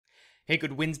Hey,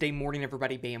 good Wednesday morning,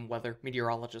 everybody. BAM Weather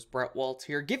Meteorologist Brett Waltz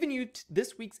here, giving you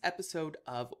this week's episode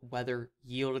of Weather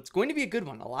Yield. It's going to be a good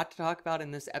one. A lot to talk about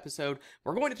in this episode.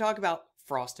 We're going to talk about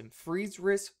frost and freeze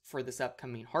risk for this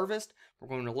upcoming harvest. We're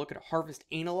going to look at harvest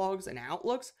analogs and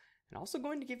outlooks, and also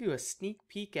going to give you a sneak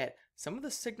peek at some of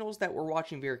the signals that we're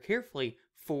watching very carefully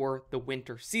for the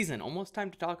winter season. Almost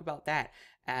time to talk about that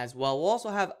as well. We'll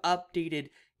also have updated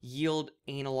yield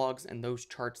analogs and those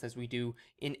charts as we do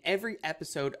in every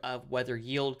episode of Weather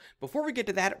Yield. Before we get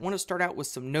to that, I want to start out with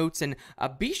some notes, and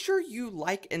be sure you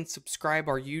like and subscribe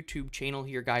our YouTube channel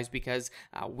here, guys, because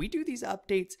we do these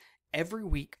updates every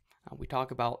week. We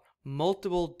talk about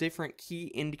multiple different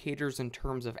key indicators in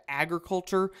terms of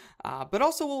agriculture, but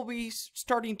also we'll be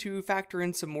starting to factor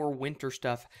in some more winter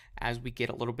stuff as we get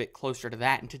a little bit closer to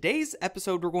that. In today's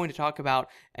episode, we're going to talk about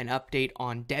an update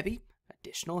on Debby.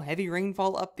 Additional heavy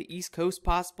rainfall up the East Coast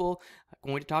possible.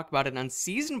 I'm going to talk about an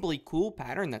unseasonably cool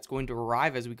pattern that's going to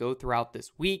arrive as we go throughout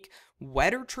this week.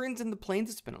 Wetter trends in the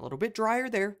plains. It's been a little bit drier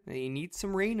there. They need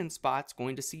some rain in spots.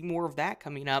 Going to see more of that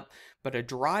coming up, but a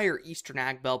drier eastern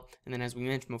ag belt. And then, as we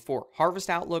mentioned before, harvest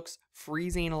outlooks,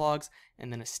 freeze analogs,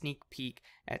 and then a sneak peek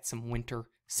at some winter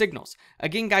signals.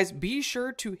 Again, guys, be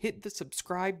sure to hit the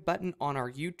subscribe button on our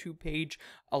YouTube page.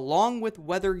 Along with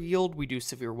Weather Yield, we do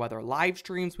severe weather live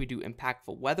streams. We do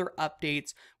impactful weather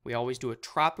updates. We always do a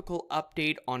tropical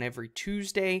update on every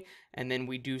Tuesday. And then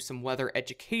we do some weather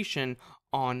education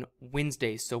on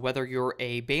Wednesdays. So whether you're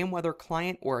a BAM Weather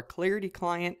client or a Clarity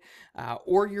client,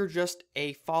 or you're just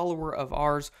a follower of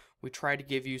ours, we try to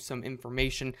give you some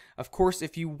information. Of course,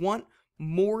 if you want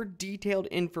more detailed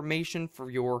information for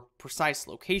your precise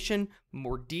location,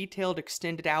 more detailed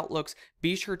extended outlooks,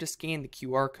 be sure to scan the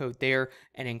QR code there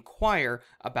and inquire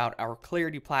about our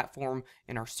Clarity platform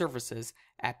and our services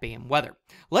at BAM Weather.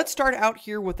 Let's start out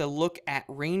here with a look at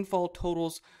rainfall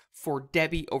totals for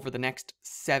Debby over the next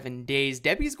 7 days.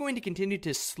 Debby is going to continue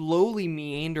to slowly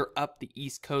meander up the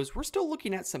East Coast. We're still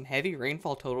looking at some heavy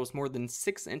rainfall totals, more than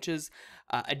 6 inches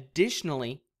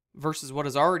additionally versus what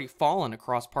has already fallen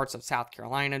across parts of South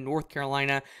Carolina, North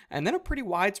Carolina, and then a pretty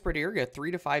widespread area,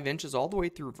 3 to 5 inches all the way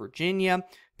through Virginia,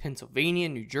 Pennsylvania,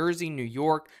 New Jersey, New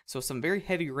York. So some very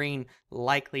heavy rain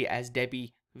likely as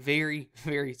Debby very,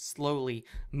 very slowly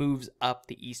moves up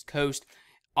the East Coast.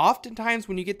 Oftentimes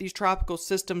when you get these tropical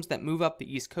systems that move up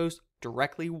the East Coast,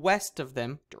 directly west of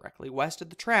them, directly west of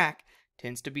the track,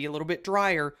 tends to be a little bit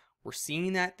drier. We're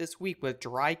seeing that this week with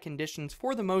dry conditions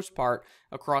for the most part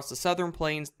across the southern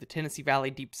plains, the Tennessee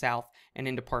Valley deep south, and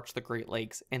into parts of the Great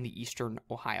Lakes and the eastern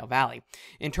Ohio Valley.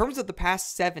 In terms of the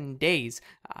past 7 days,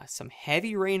 some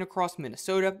heavy rain across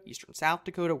Minnesota, eastern South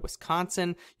Dakota,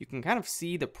 Wisconsin. You can kind of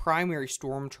see the primary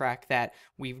storm track that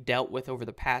we've dealt with over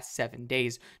the past 7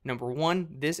 days. Number one,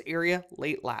 this area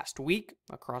late last week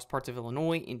across parts of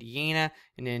Illinois, Indiana,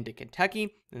 and into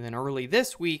Kentucky. And then early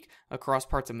this week across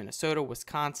parts of Minnesota,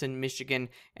 Wisconsin, Michigan,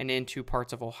 and into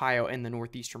parts of Ohio and the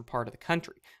northeastern part of the country.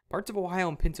 Parts of Ohio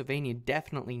and Pennsylvania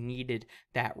definitely needed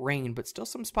that rain, but still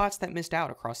some spots that missed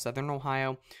out across southern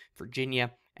Ohio,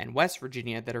 Virginia, and West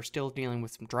Virginia that are still dealing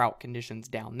with some drought conditions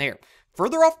down there.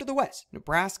 Further off to the west,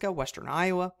 Nebraska, western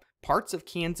Iowa, parts of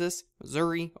Kansas,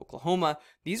 Missouri, Oklahoma,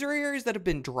 these are areas that have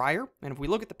been drier, and if we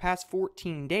look at the past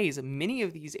 14 days, many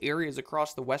of these areas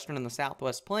across the western and the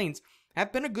southwest plains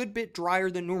have been a good bit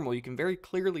drier than normal. You can very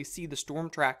clearly see the storm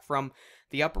track from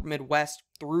the upper Midwest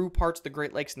through parts of the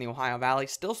Great Lakes and the Ohio Valley.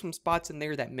 Still some spots in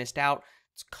there that missed out.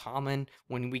 It's common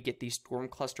when we get these storm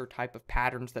cluster type of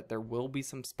patterns that there will be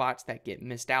some spots that get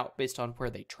missed out based on where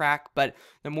they track, but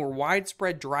the more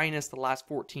widespread dryness the last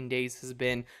 14 days has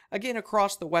been, again,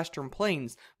 across the western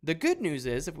plains. The good news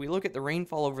is, if we look at the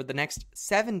rainfall over the next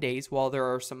 7 days, while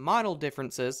there are some model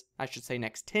differences, I should say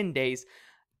next 10 days,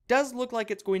 does look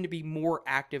like it's going to be more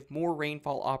active, more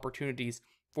rainfall opportunities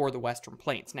for the western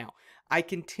plains. Now, I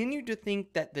continue to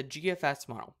think that the GFS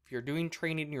model, if you're doing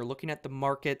training and you're looking at the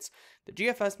markets, the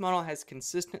GFS model has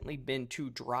consistently been too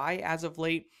dry as of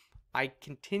late. I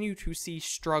continue to see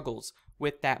struggles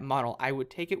with that model. I would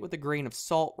take it with a grain of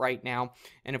salt right now.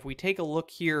 And if we take a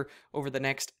look here over the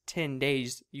next 10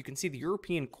 days, you can see the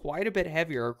European quite a bit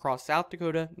heavier across South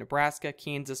Dakota, Nebraska,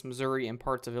 Kansas, Missouri, and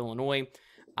parts of Illinois.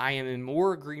 I am in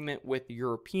more agreement with the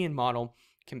European model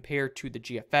compared to the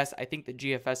GFS. I think the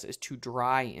GFS is too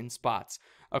dry in spots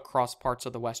across parts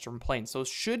of the western plains. So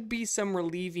should be some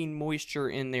relieving moisture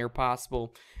in there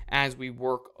possible as we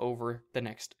work over the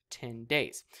next 10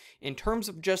 days. In terms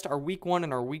of just our week 1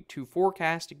 and our week 2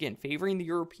 forecast, again, favoring the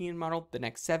European model, the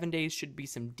next 7 days should be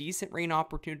some decent rain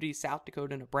opportunities, South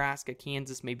Dakota, Nebraska,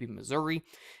 Kansas, maybe Missouri.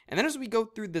 And then as we go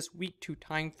through this week 2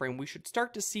 time frame, we should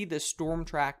start to see this storm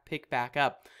track pick back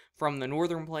up from the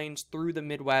northern plains through the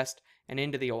Midwest and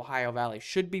into the Ohio Valley.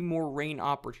 Should be more rain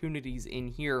opportunities in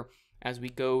here as we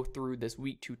go through this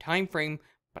week 2 time frame,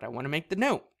 but I want to make the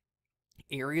note.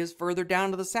 Areas further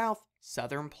down to the south,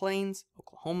 southern plains,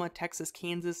 Oklahoma, Texas,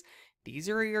 Kansas, these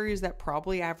are areas that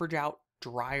probably average out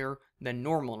drier than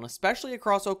normal, and especially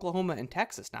across Oklahoma and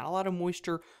Texas. Not a lot of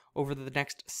moisture over the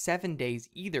next 7 days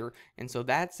either, and so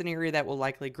that's an area that will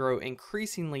likely grow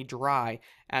increasingly dry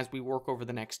as we work over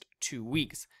the next 2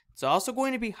 weeks. It's also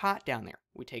going to be hot down there.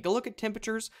 We take a look at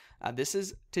temperatures. This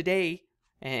is today.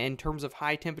 In terms of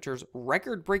high temperatures,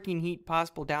 record-breaking heat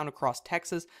possible down across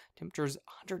Texas. Temperatures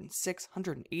 106,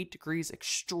 108 degrees,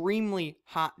 extremely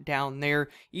hot down there,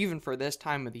 even for this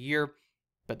time of the year.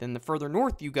 But then the further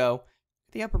north you go,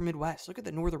 the upper Midwest, look at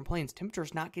the northern plains.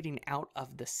 Temperatures not getting out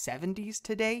of the 70s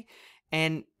today,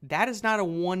 and that is not a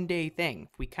one-day thing.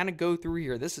 If we kind of go through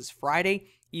here, this is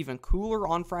Friday, even cooler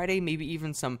on Friday, maybe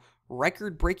even some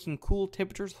record-breaking cool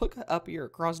temperatures. Look up here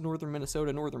across northern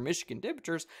Minnesota, northern Michigan.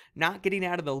 Temperatures not getting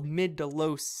out of the mid to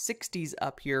low 60s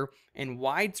up here, and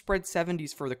widespread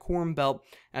 70s for the Corn Belt.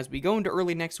 As we go into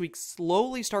early next week,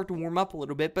 slowly start to warm up a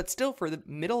little bit, but still for the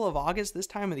middle of August, this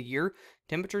time of the year,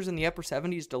 temperatures in the upper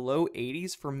 70s to low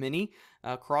 80s for many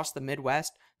across the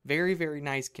Midwest. Very, very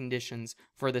nice conditions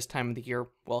for this time of the year,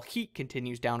 while heat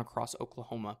continues down across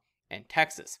Oklahoma and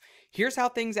Texas. Here's how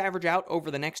things average out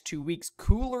over the next 2 weeks.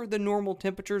 Cooler than normal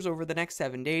temperatures over the next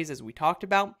 7 days, as we talked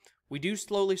about. We do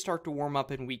slowly start to warm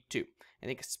up in week 2. I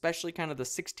think especially kind of the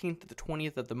 16th to the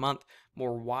 20th of the month,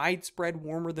 more widespread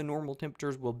warmer than normal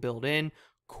temperatures will build in.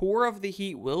 Core of the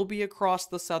heat will be across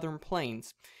the southern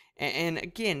plains. And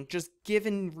again, just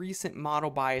given recent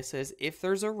model biases, if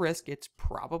there's a risk, it's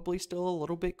probably still a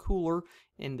little bit cooler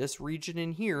in this region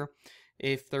in here,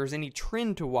 if there's any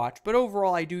trend to watch. But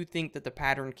overall, I do think that the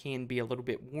pattern can be a little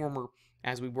bit warmer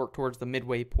as we work towards the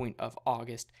midway point of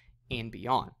August and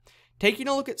beyond. Taking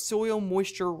a look at soil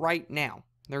moisture right now,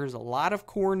 there's a lot of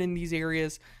corn in these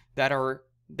areas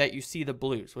that you see the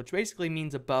blues, which basically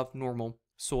means above normal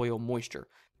soil moisture.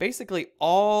 Basically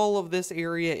all of this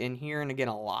area in here, and again,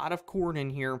 a lot of corn in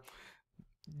here,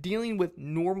 dealing with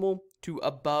normal to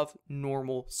above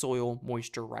normal soil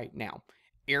moisture right now.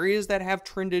 Areas that have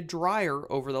trended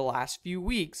drier over the last few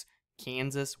weeks,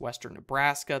 Kansas, western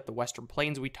Nebraska, the western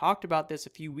plains. We talked about this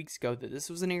a few weeks ago, that this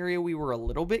was an area we were a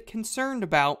little bit concerned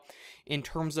about in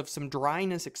terms of some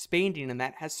dryness expanding, and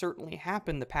that has certainly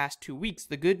happened the past 2 weeks.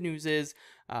 The good news is,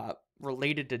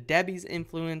 related to Debby's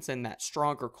influence and that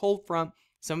stronger cold front,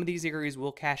 some of these areas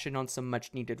will cash in on some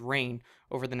much needed rain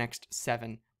over the next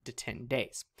 7 to 10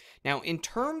 days. Now, in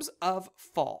terms of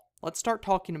fall, let's start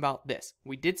talking about this.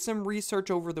 We did some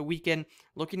research over the weekend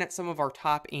looking at some of our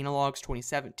top analogs,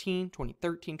 2017,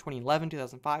 2013, 2011,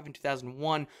 2005, and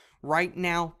 2001. Right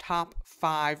now, top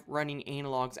 5 running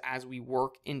analogs as we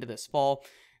work into this fall.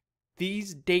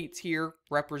 These dates here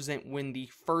represent when the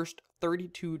first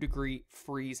 32-degree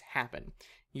freeze happened.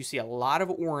 You see a lot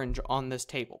of orange on this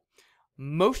table.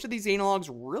 Most of these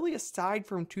analogs, really aside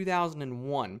from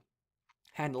 2001,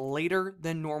 had later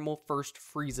than normal first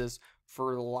freezes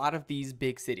for a lot of these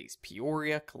big cities: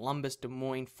 Peoria, Columbus, Des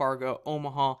Moines, Fargo,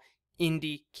 Omaha,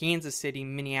 Indy, Kansas City,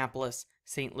 Minneapolis,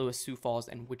 St. Louis, Sioux Falls,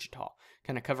 and Wichita,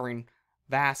 kind of covering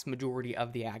vast majority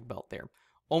of the ag belt there.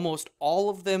 Almost all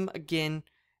of them, again,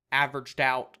 averaged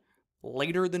out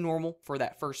later than normal for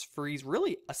that first freeze,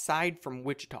 really aside from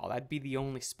Wichita. That'd be the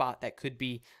only spot that could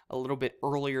be a little bit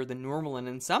earlier than normal, and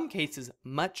in some cases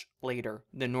much later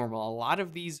than normal. A lot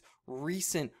of these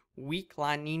recent weak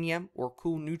La Nina or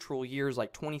cool neutral years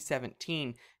like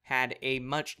 2017 had a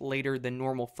much later than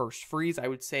normal first freeze. I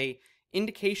would say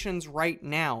indications right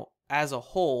now as a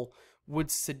whole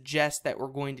would suggest that we're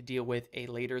going to deal with a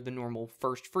later than normal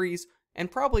first freeze,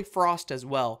 and probably frost as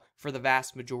well for the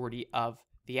vast majority of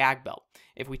the ag belt.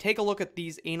 If we take a look at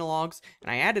these analogs, and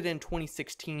I added in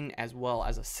 2016 as well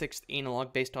as a 6th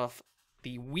analog based off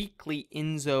the weekly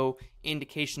ENSO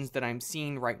indications that I'm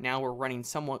seeing right now, we're running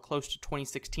somewhat close to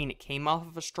 2016. It came off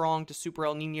of a strong to super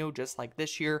El Nino just like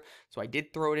this year, so I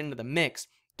did throw it into the mix.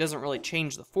 Doesn't really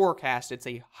change the forecast. It's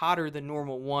a hotter than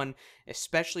normal one,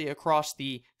 especially across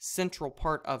the central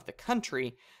part of the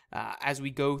country as we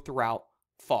go throughout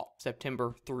fall,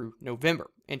 September through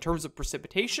November. In terms of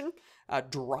precipitation,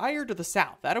 drier to the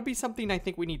south. That'll be something I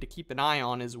think we need to keep an eye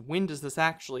on, is when does this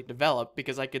actually develop,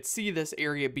 because I could see this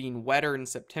area being wetter in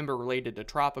September related to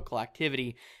tropical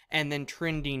activity, and then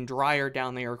trending drier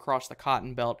down there across the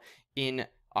cotton belt in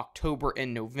October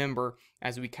and November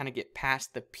as we kind of get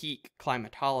past the peak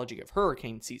climatology of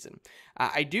hurricane season.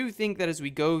 I do think that as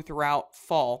we go throughout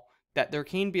fall, that there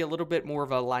can be a little bit more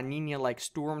of a La Nina-like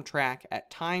storm track at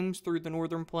times through the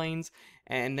northern plains,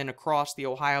 and then across the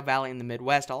Ohio Valley and the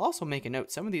Midwest. I'll also make a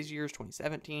note, some of these years,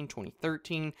 2017,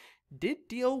 2013, did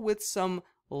deal with some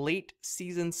late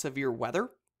season severe weather.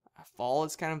 Fall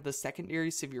is kind of the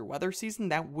secondary severe weather season.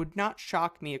 That would not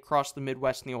shock me across the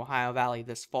Midwest and the Ohio Valley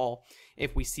this fall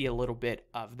if we see a little bit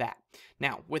of that.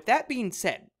 Now, with that being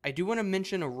said, I do want to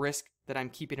mention a risk that I'm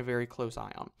keeping a very close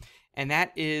eye on, and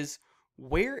that is,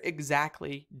 where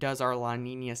exactly does our La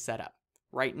Nina set up?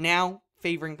 Right now,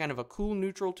 favoring kind of a cool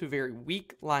neutral to very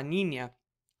weak La Nina.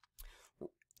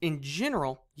 In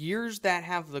general, years that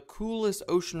have the coolest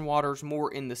ocean waters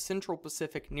more in the central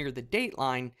Pacific near the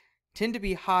dateline tend to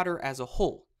be hotter as a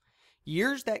whole.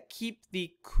 Years that keep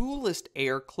the coolest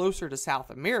air closer to South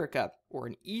America, or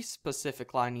an East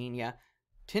Pacific La Nina,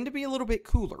 tend to be a little bit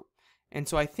cooler. And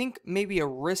so I think maybe a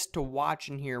risk to watch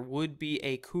in here would be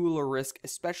a cooler risk,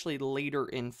 especially later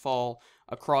in fall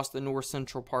across the north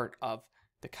central part of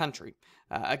the country.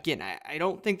 Again, I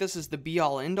don't think this is the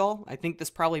be-all end-all. I think this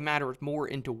probably matters more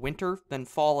into winter than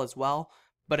fall as well,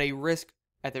 but a risk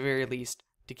at the very least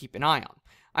to keep an eye on.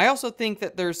 I also think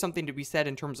that there's something to be said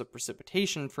in terms of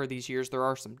precipitation for these years. There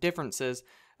are some differences.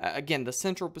 Again, the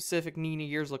Central Pacific Nina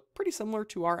years look pretty similar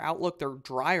to our outlook. They're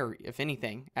drier, if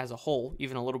anything, as a whole,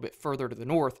 even a little bit further to the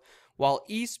north, while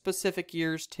East Pacific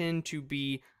years tend to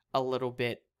be a little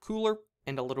bit cooler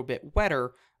and a little bit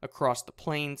wetter across the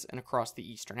plains and across the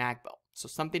eastern ag belt. So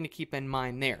something to keep in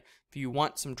mind there. If you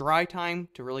want some dry time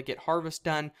to really get harvest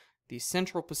done, the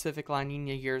Central Pacific La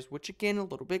Nina years, which again, a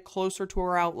little bit closer to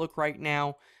our outlook right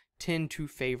now, tend to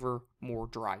favor more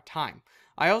dry time.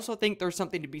 I also think there's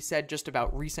something to be said just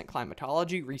about recent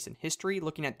climatology, recent history,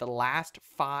 looking at the last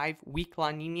 5 weak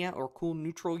La Nina or cool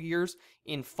neutral years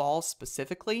in fall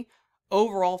specifically,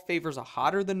 overall favors a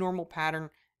hotter than normal pattern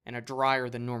and a drier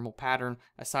than normal pattern,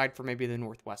 aside from maybe the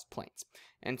Northwest Plains.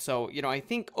 And so, I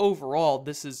think overall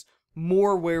this is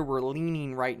more where we're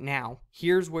leaning right now.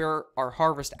 Here's where our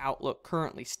harvest outlook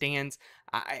currently stands.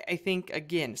 I think,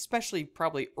 again, especially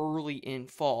probably early in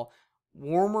fall,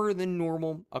 warmer than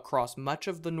normal across much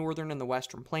of the northern and the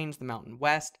western plains, the Mountain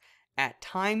West. At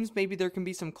times, maybe there can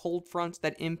be some cold fronts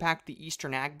that impact the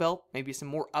eastern ag belt, maybe some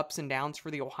more ups and downs for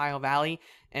the Ohio Valley,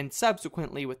 and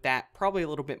subsequently with that, probably a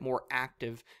little bit more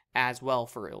active as well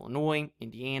for Illinois,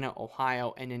 Indiana,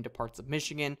 Ohio, and into parts of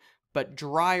Michigan, but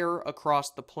drier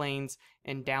across the plains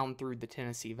and down through the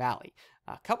Tennessee Valley.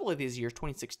 A couple of these years,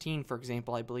 2016, for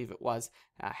example, I believe it was,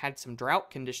 had some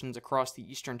drought conditions across the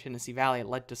eastern Tennessee Valley. It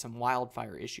led to some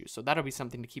wildfire issues, so that'll be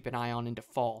something to keep an eye on into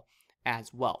fall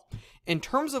as well. In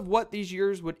terms of what these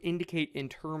years would indicate in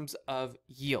terms of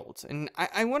yields, and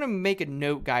I want to make a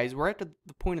note, guys, we're at the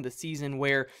point of the season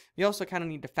where we also kind of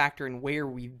need to factor in where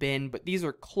we've been, but these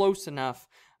are close enough,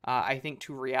 I think,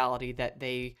 to reality that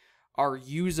they are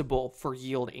usable for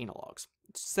yield analogs.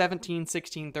 17,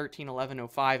 16, 13, 11,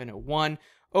 05, and 01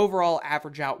 overall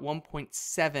average out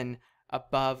 1.7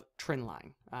 above trend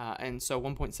line. And so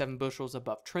 1.7 bushels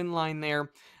above trend line there.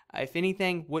 If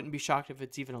anything, wouldn't be shocked if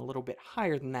it's even a little bit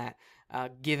higher than that,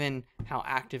 given how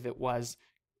active it was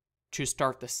to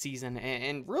start the season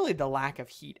and really the lack of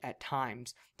heat at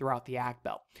times throughout the ag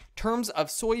belt. In terms of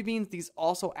soybeans, these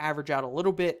also average out a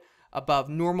little bit above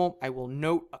normal. I will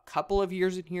note a couple of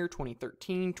years in here,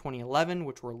 2013, 2011,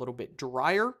 which were a little bit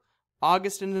drier.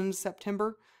 August and into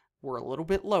September were a little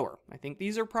bit lower. I think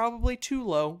these are probably too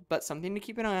low, but something to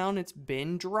keep an eye on. It's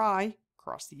been dry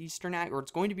across the eastern ag, or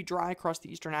it's going to be dry across the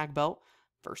eastern ag belt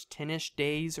first 10-ish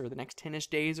days or the next 10-ish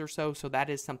days or so. So that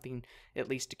is something at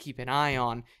least to keep an eye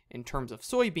on in terms of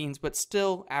soybeans, but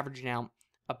still averaging out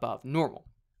above normal.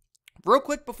 Real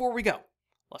quick before we go,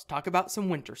 let's talk about some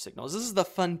winter signals. This is the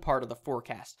fun part of the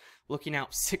forecast, looking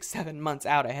out 6-7 months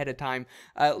out ahead of time.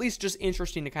 At least just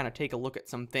interesting to kind of take a look at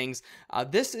some things.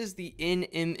 This is the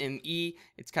NMME.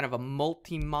 It's kind of a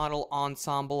multi-model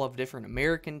ensemble of different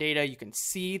American data. You can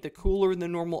see the cooler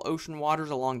than normal ocean waters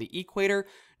along the equator.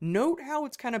 Note how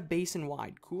it's kind of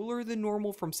basin-wide, cooler than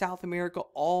normal from South America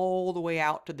all the way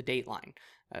out to the dateline.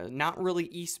 Not really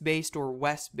east-based or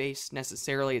west-based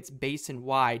necessarily, it's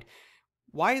basin-wide.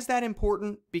 Why is that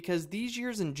important? Because these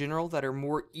years in general that are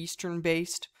more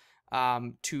eastern-based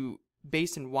to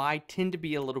basin-wide tend to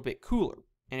be a little bit cooler.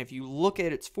 And if you look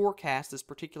at its forecast, this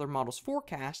particular model's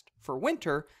forecast for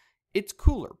winter, it's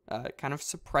cooler. It kind of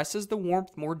suppresses the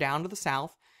warmth more down to the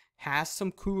south, has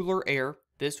some cooler air.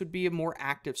 This would be a more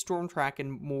active storm track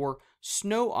and more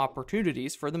snow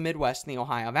opportunities for the Midwest and the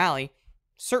Ohio Valley,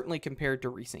 certainly compared to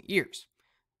recent years.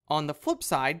 On the flip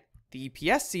side, the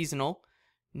EPS seasonal,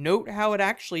 note how it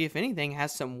actually, if anything,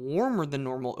 has some warmer than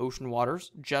normal ocean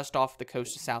waters just off the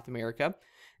coast of South America.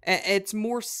 It's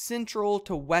more central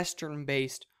to western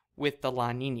based with the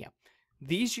La Nina.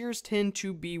 these years tend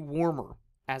to be warmer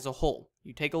as a whole.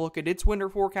 You take a look at its winter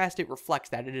forecast, it reflects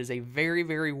that. It is a very,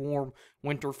 very warm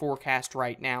winter forecast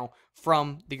right now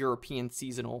from the European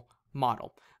seasonal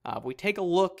model. If we take a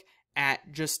look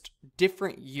at just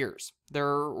different years,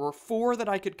 there were 4 that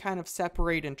I could kind of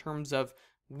separate in terms of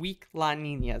weak La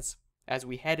Niñas as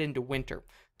we head into winter.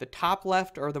 The top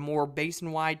left are the more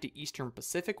basin-wide to eastern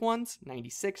Pacific ones,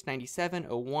 96, 97,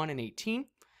 01, and 18.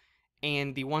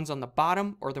 And the ones on the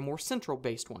bottom are the more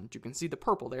central-based ones. You can see the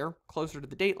purple there, closer to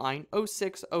the date line,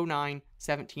 06, 09,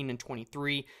 17, and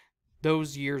 23.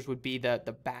 Those years would be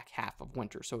the back half of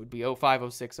winter. So it would be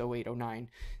 05, 06, 08, 09,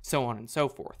 so on and so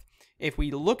forth. If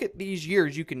we look at these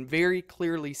years, you can very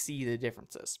clearly see the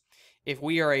differences. If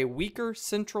we are a weaker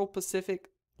Central Pacific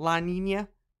La Niña,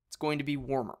 it's going to be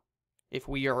warmer. If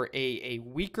we are a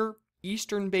weaker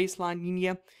Eastern-based La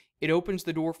Niña, it opens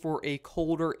the door for a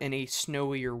colder and a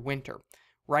snowier winter.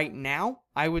 Right now,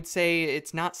 I would say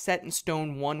it's not set in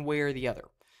stone one way or the other.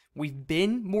 We've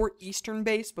been more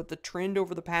Eastern-based, but the trend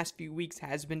over the past few weeks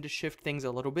has been to shift things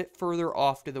a little bit further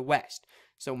off to the west.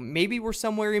 So maybe we're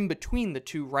somewhere in between the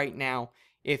two right now,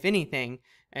 if anything.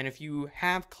 And if you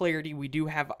have clarity, we do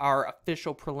have our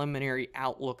official preliminary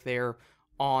outlook there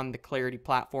on the Clarity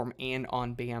platform and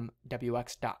on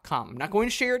bamwx.com. I'm not going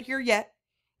to share it here yet.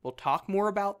 We'll talk more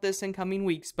about this in coming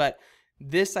weeks, but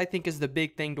this, I think, is the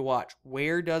big thing to watch.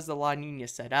 Where does the La Niña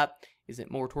set up? Is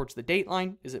it more towards the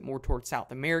dateline? Is it more towards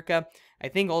South America? I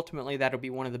think ultimately that'll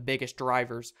be one of the biggest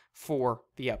drivers for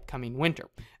the upcoming winter.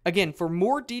 Again, for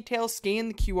more details, scan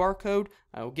the QR code.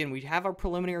 Again, we have our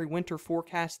preliminary winter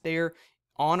forecast there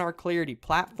on our Clarity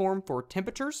platform for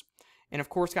temperatures. And of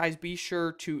course, guys, be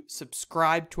sure to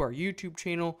subscribe to our YouTube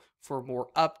channel for more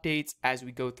updates as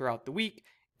we go throughout the week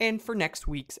and for next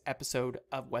week's episode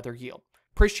of Weather Yield.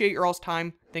 Appreciate your all's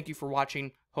time. Thank you for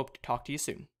watching. Hope to talk to you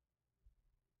soon.